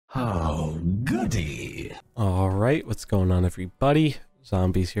Oh, goody. Alright, what's going on everybody?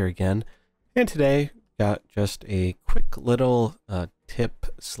 Zombies here again. And today, got just a quick little tip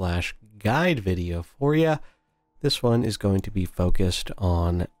slash guide video for you. This one is going to be focused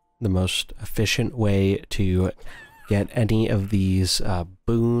on the most efficient way to get any of these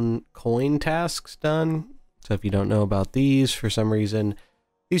Boon coin tasks done. So if you don't know about these for some reason,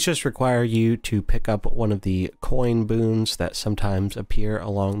 these just require you to pick up one of the coin boons that sometimes appear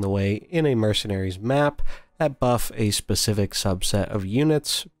along the way in a Mercenaries map that buff a specific subset of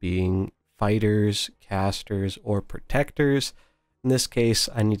units, being fighters, casters, or protectors. In this case,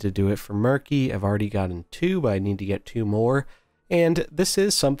 I need to do it for Murky. I've already gotten 2, but I need to get 2 more. And this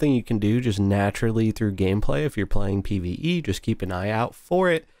is something you can do just naturally through gameplay if you're playing PvE. Just keep an eye out for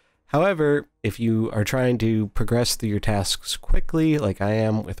it. However, if you are trying to progress through your tasks quickly, like I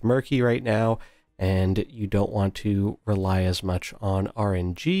am with Murky right now, and you don't want to rely as much on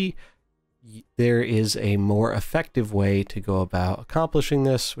RNG, there is a more effective way to go about accomplishing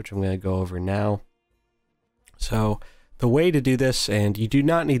this, which I'm going to go over now. So the way to do this, and you do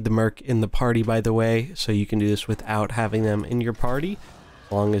not need the Merc in the party, by the way, so you can do this without having them in your party.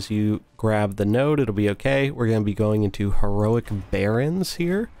 As long as you grab the node, it'll be okay. We're going to be going into Heroic Barons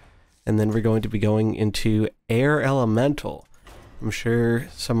here. And then we're going to be going into Air Elemental. I'm sure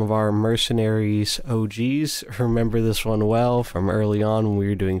some of our Mercenaries OGs remember this one well from early on when we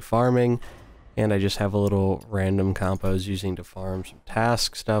were doing farming. And I just have a little random comp I was using to farm some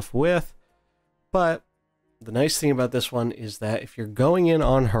task stuff with. But the nice thing about this one is that if you're going in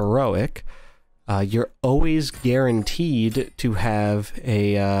on Heroic, you're always guaranteed to have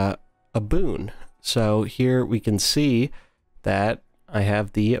a boon. So here we can see that I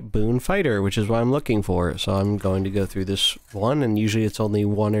have the Boon Fighter, which is what I'm looking for. So I'm going to go through this one, and usually it's only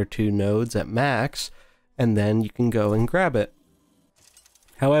 1 or 2 nodes at max, and then you can go and grab it.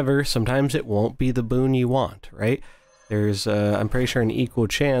 However, sometimes it won't be the boon you want, right? There's, I'm pretty sure, an equal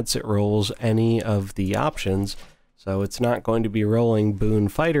chance it rolls any of the options, so it's not going to be rolling Boon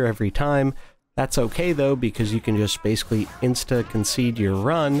Fighter every time. That's okay, though, because you can just basically insta-concede your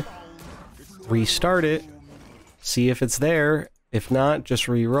run, restart it, see if it's there. If not, just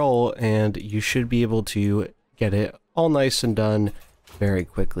re-roll, and you should be able to get it all nice and done very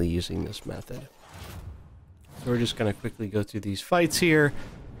quickly using this method. So we're just going to quickly go through these fights here,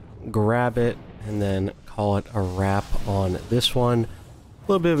 grab it, and then call it a wrap on this one. A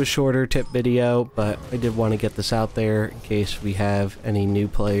little bit of a shorter tip video, but I did want to get this out there in case we have any new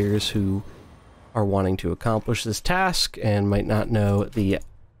players who are wanting to accomplish this task and might not know the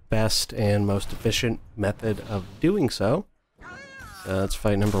best and most efficient method of doing so. That's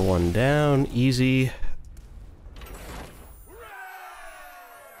fight number 1 down, easy.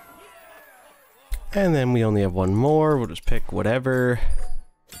 And then we only have 1 more, we'll just pick whatever.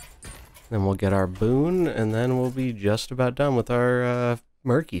 Then we'll get our boon, and then we'll be just about done with our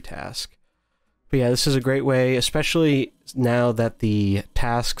Murky task. But yeah, this is a great way, especially now that the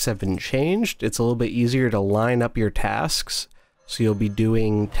tasks have been changed. It's a little bit easier to line up your tasks. So you'll be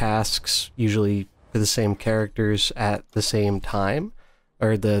doing tasks usually for the same characters at the same time,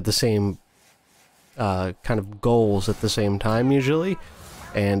 or the same kind of goals at the same time usually,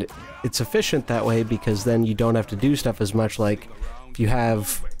 and it's efficient that way because then you don't have to do stuff as much. Like if you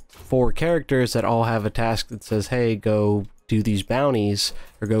have 4 characters that all have a task that says, hey, go do these bounties,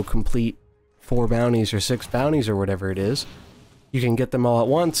 or go complete 4 bounties or 6 bounties or whatever it is, you can get them all at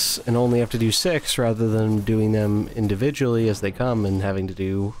once and only have to do 6 rather than doing them individually as they come and having to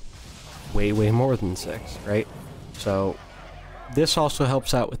do way more than 6, right? So this also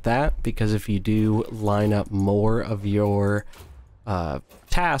helps out with that, because if you do line up more of your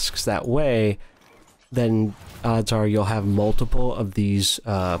tasks that way, then odds are you'll have multiple of these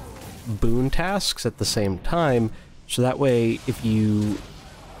boon tasks at the same time. So that way, if you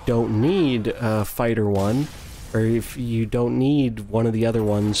don't need Fighter 1, or if you don't need one of the other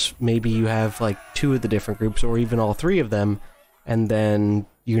ones, maybe you have like 2 of the different groups, or even all 3 of them, and then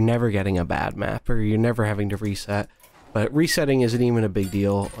you're never getting a bad map, or you're never having to reset. But resetting isn't even a big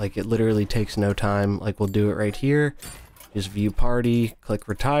deal. Like, it literally takes no time. Like, we'll do it right here. Just view party, click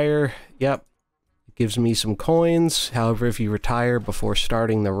retire. Yep. It gives me some coins. However, if you retire before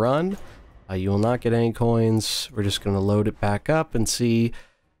starting the run, you will not get any coins. We're just going to load it back up and see,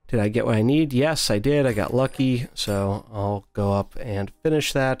 did I get what I need? Yes, I did. I got lucky. So I'll go up and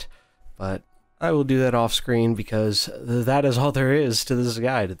finish that. But I will do that off screen because that is all there is to this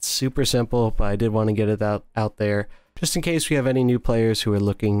guide. It's super simple, but I did want to get it out there just in case we have any new players who are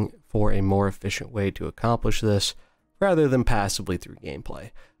looking for a more efficient way to accomplish this rather than passively through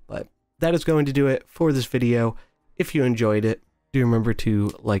gameplay. But that is going to do it for this video. If you enjoyed it, Do remember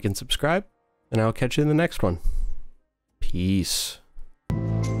to like and subscribe, and I'll catch you in the next one. Peace.